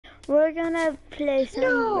We're gonna play some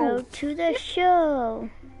Road to the Show.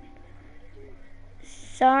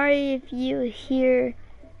 Sorry if you hear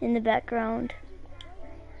in the background.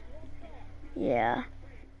 Yeah.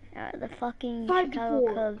 The fucking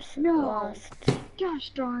Chicago Cubs lost.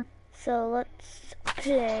 Gosh darn. So let's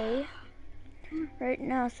play right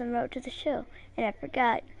now some Road to the Show. And I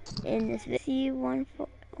forgot, in this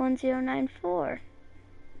C1094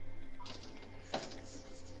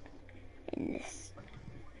 in this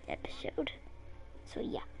episode. So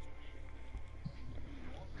yeah.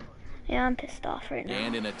 Yeah, I'm pissed off right now.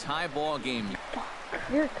 And in a tie ball game, fuck.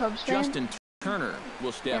 You're a Cubs fan? Justin Turner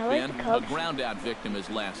will step in. A ground out victim as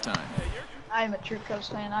last time. I'm a true Cubs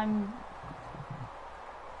fan.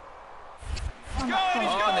 Oh,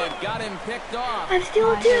 and they've got him picked off. I'm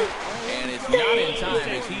still too. And it's not in time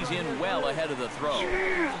as he's in well ahead of the throw.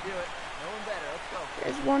 Sure.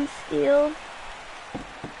 There's one steal.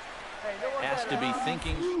 Has to be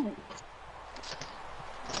thinking.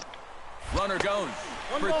 Runner goes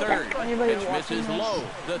for third. Pitch misses low.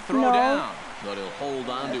 The throw down. But he'll hold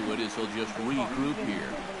on to it as he'll just regroup here.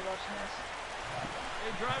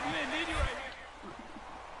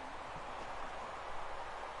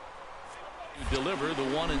 Deliver the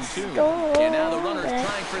 1 and 2. And now the runner's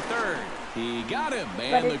trying for third. He got him,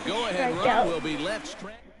 and the go-ahead run will be let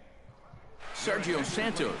straight. Sergio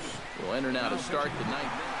Santos will enter now to start the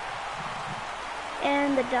ninth.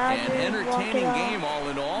 And the Dodgers. An entertaining game all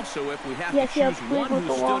in all, so if we have to choose one who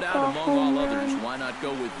stood out among all others, why not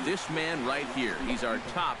go with this man right here? He's our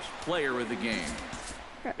top player of the game.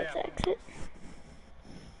 Let's exit.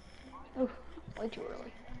 Oof, way too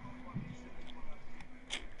early.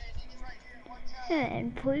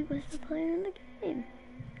 And Puig was the player in the game.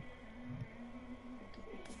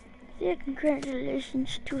 Yeah,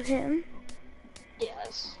 congratulations to him.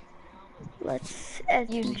 Yes. Let's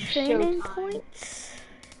add some training points.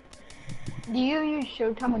 Do you use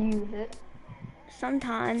Showtime when you hit?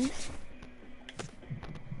 Sometimes.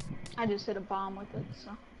 I just hit a bomb with it,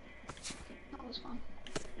 so that was fun.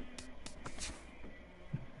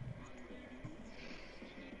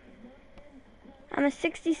 I'm a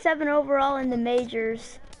 67 overall in the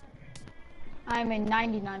majors. I'm a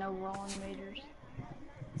 99 overall in the majors.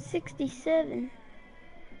 67.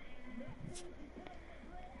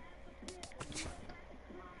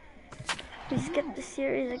 We skipped the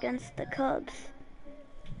series against the Cubs.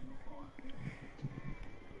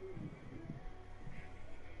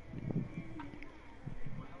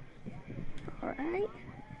 Alright.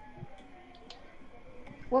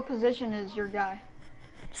 What position is your guy?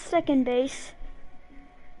 Second base.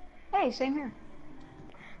 Hey, same here.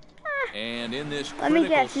 And in this let me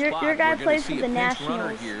guess, your guy spot, plays for the runner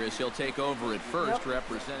Nationals. here as he'll take over at first,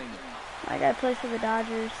 representing the... My guy plays for the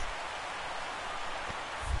Dodgers.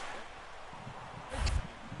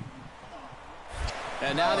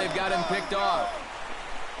 And now they've got him picked off.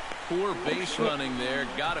 Poor base running there.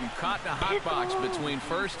 Got him caught in a hot box between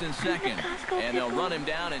first and second. And they'll run him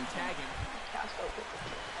down and tag him.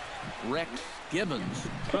 Rex Gibbons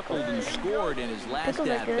crippled and scored in his last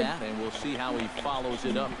at-bat, and we'll see how he follows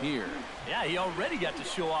it up here. Yeah, he already got to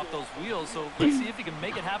show off those wheels, so let's see if he can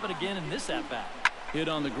make it happen again in this at-bat. Hit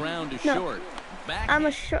on the ground to short. Back. I'm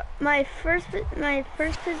a short. My first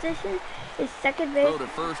position is second base. Throw to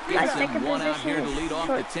first, My gets second one out position here to is lead off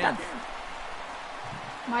the 10th.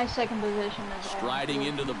 My second position is striding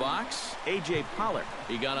into the box. A.J. Pollard.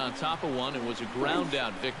 He got on top of one and was a ground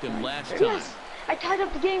out victim last time. Yes, I tied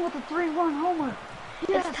up the game with a 3-run homer.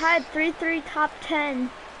 Yes. It's tied 3-3 top 10.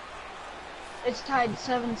 It's tied 7-7.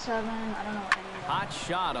 I don't know what anymore. Hot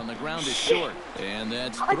shot on the ground is short. And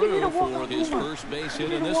that's through for his first base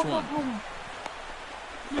hit in this one.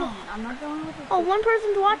 No, I'm not going with it. Oh, one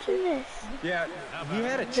person's watching this. Yeah, he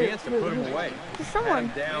had a chance to put him away. To someone.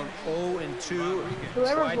 Had him down 0-2.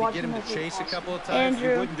 Whoever's Tried to get him to chase a couple of times.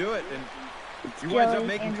 Andrew. He wouldn't do it. And he winds up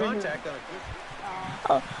making contact on it.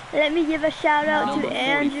 Oh, let me give a shout out to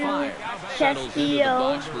Andrew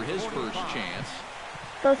Castillo. For his first chance.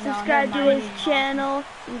 Go subscribe to his channel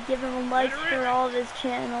and give him a like for all of his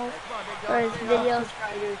channels or his videos.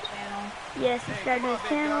 Yeah, subscribe to his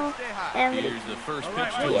channel. And here's the first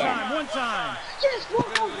pitch to One time. Yes,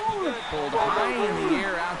 one. Pulled high in the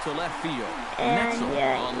air out to left field. And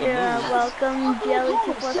yeah, you're welcome,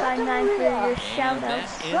 Jelly2459, for your shout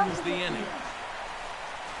outs. That ends the inning.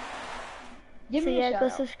 So yeah, go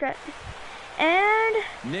subscribe. And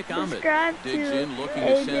Nick subscribe digs to in, looking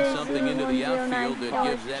to send something into the outfield that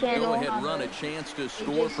gives that go-ahead run a chance to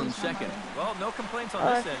score from second. Well, no complaints on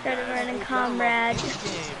this end, subscribe to guys. Vernon Comrade.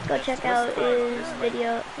 Go check out his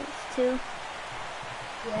videos too.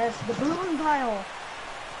 Yes, the balloon pile.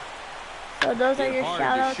 So those are your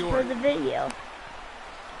shout-outs for the video.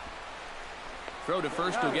 Throw to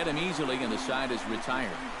first will get him easily, and the side is retired.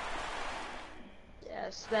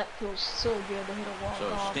 Yes, that feels so good to hit a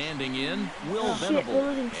walk-off. So standing in, Will Venable.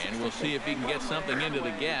 And we'll see if he can get something into the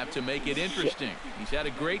gap to make it interesting. He's had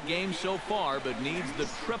a great game so far, but needs the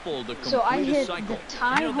triple to complete so I hit a cycle. the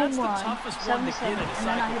tie home run, that's the toughest one to hit in a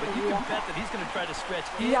cycle, but you can walk-off. bet that he's going to try to stretch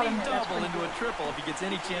any double into a triple if he gets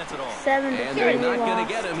any chance at all. 7 to 3 And they're not going to lost.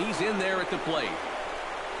 get him. He's in there at the plate.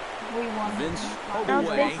 We won. Vince Now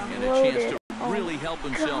away Vince and a chance loaded. to really help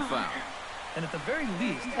himself out. And at the very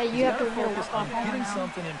least, Hey, you he's have got to focus hit on a getting now.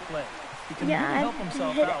 something in play. He can Yeah, really I help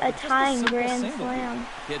himself hit out a with just tying simple grand single. slam.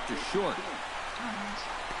 Hit to short.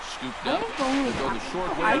 Scooped I up. think only To go the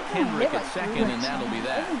short I way, can Kendrick hit at like second, 3 and that'll be I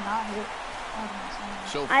that. did not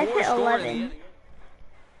hit. So I four hit score in 11. the inning.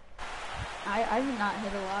 I did not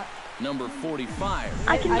hit a lot. Number 45.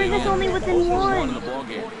 I can bring us only within Won one. the ball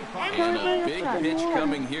game. Can And we bring a us big within pitch one?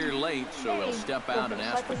 coming here late, so he'll step out and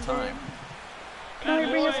ask for time. Can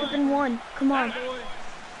we bring us within one? Come on.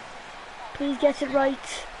 Please guess it right.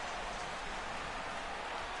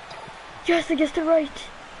 Yes, I guessed it right.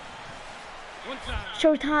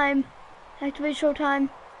 Showtime. Activate showtime.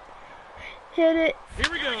 Hit it.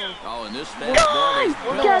 Oh, and this Come fastball on! is Get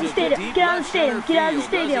out of the belted to stadium. deep Get out of the left stadium. center Get out of the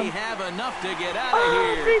field. Does stadium. he have enough to get out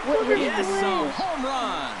Oh, of three here? quarters Yes, of the a way. home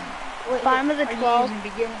run. Wait, Bottom of the are 12. you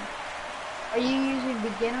using beginner? Are you using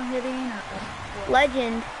beginner hitting or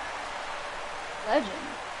Legend. legend?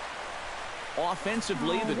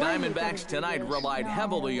 Offensively, the Diamondbacks tonight relied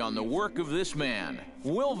heavily on the work of this man,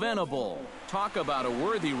 Will Venable. Talk about a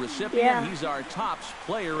worthy recipient. Yeah. He's our tops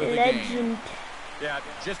player of the game. Legend. Yeah,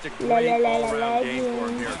 just a La, great la, la, la, all-around game for him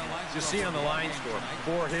legend. here. Just see on the line score,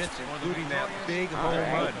 4 hits, including that big home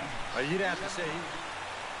run. You'd have to say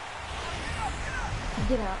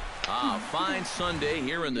Get out. Ah, fine Sunday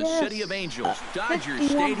here in the Yes. City of Angels, Dodger 51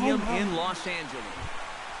 Stadium home runs. in Los Angeles.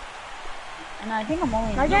 And I think I'm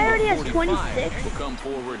only. My guy already has 45 26. will come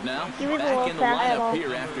forward now. He was a Back little in the lineup fastball.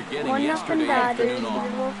 here after getting 1-0 yesterday Dodgers. He afternoon did a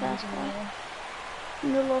off. little fastball. He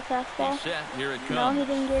did a little fastball. He's set. Here it No, comes. he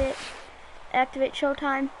didn't get it. Activate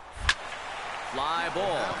showtime. Fly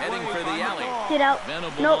ball heading for the alley. Get out.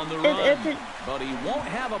 Venable Nope. on the It's run, but he won't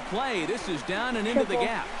have a play. This is down and into the Triple.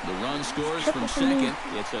 gap. The run scores Triple from for me.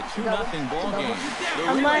 second. It's a 2-0 ball game. The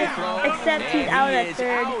I'm relay like, throw, except he's and out he at is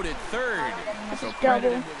third. out at third. So Double.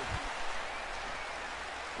 credit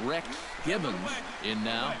Rex Gibbons in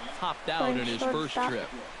now, topped out in his first Shortstop. trip.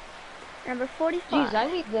 Number Jeez, 45. I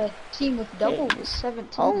lead the team with double with 17.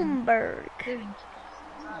 Holmberg.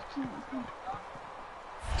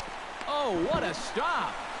 Oh, what a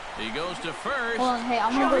stop! He goes to first. Hold on, hey,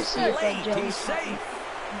 I'm gonna go see if that He's Joe's. safe.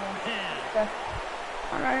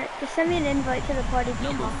 Alright, just send me an invite to the party.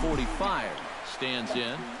 Number 45 stands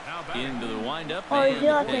into the windup. Oh, and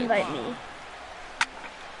you'll have to pitch. invite me.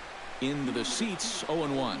 Into the seats,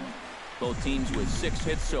 0-1. Both teams with 6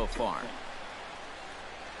 hits so far.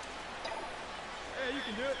 hey, you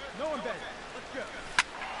can do it. No one better. Let's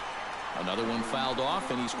go. Another one fouled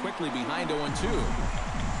off, and he's quickly behind 0-2.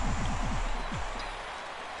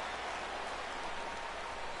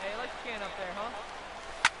 Hey, let's can up there,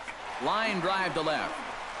 huh? Line drive to left.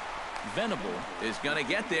 Venable is going to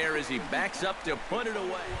get there as he backs up to put it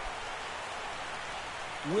away.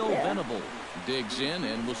 Will Venable digs in,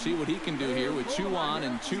 and we'll see what he can do here with 2 on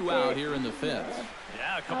and 2 out here in the 5th.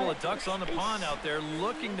 Yeah, a couple of ducks on the pond out there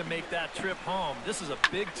looking to make that trip home. This is a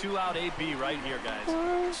big 2-out AB right here,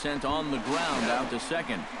 guys. Sent on the ground out to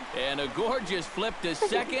second. And a gorgeous flip to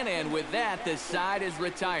second, and with that, the side is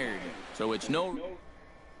retired. So it's no...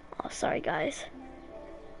 Oh, sorry, guys.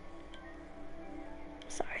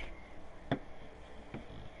 Sorry.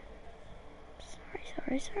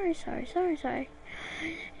 Sorry.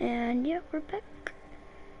 And yeah, we're back.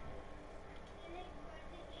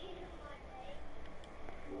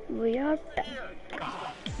 We are back.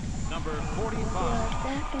 Number We 45. are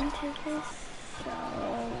back into this. So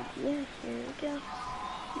yeah, here we go.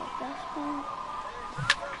 No fastball.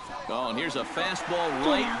 Oh, and here's a fastball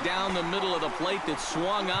right down the middle of the plate that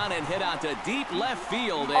swung on and hit out to deep left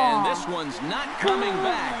field. And this one's not coming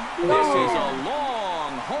back. This is a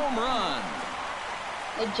long home run.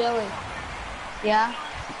 Hey, Joey. Yeah?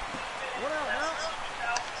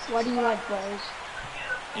 Why do you like those?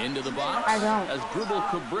 Into the box I don't. as Dribble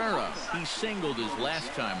Cabrera. He singled his last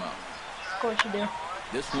time up. Of course you do.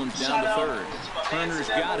 This one's down to third. Turner's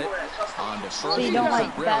got it. On to first. So you don't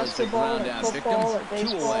like Cabrera's the basketball ground or down football or victim.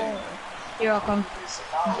 2 baseball? away. You're welcome.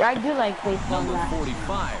 I do like baseball and Number that.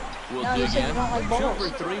 45 We'll No, you dig said in. you don't like 2 balls.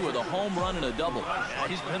 for 3 with a home run and a double. Yeah,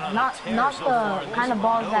 he's been on Not a tear not so far the in kind this of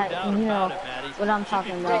one, balls no that doubt you know about it, Maddie. what I'm Should be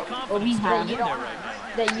talking full about. What we confidence have. going in there right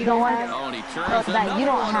now. That you The don't one have. Oh, and he turns that you another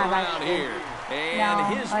don't one have, around actually. here. And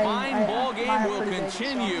No, his fine ball game mine are will pretty big,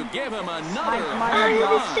 continue. so. Give him another Mine home are I'm in the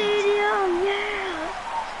run. stadium, yeah.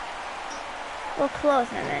 Well, close,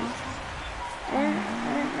 I meant.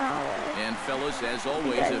 And fellas, as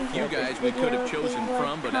always, guys a few enjoyed this guys we could have video, chosen please like,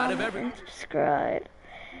 from, but out of comment, every... and subscribe.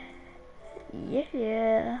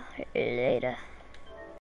 Yeah, later.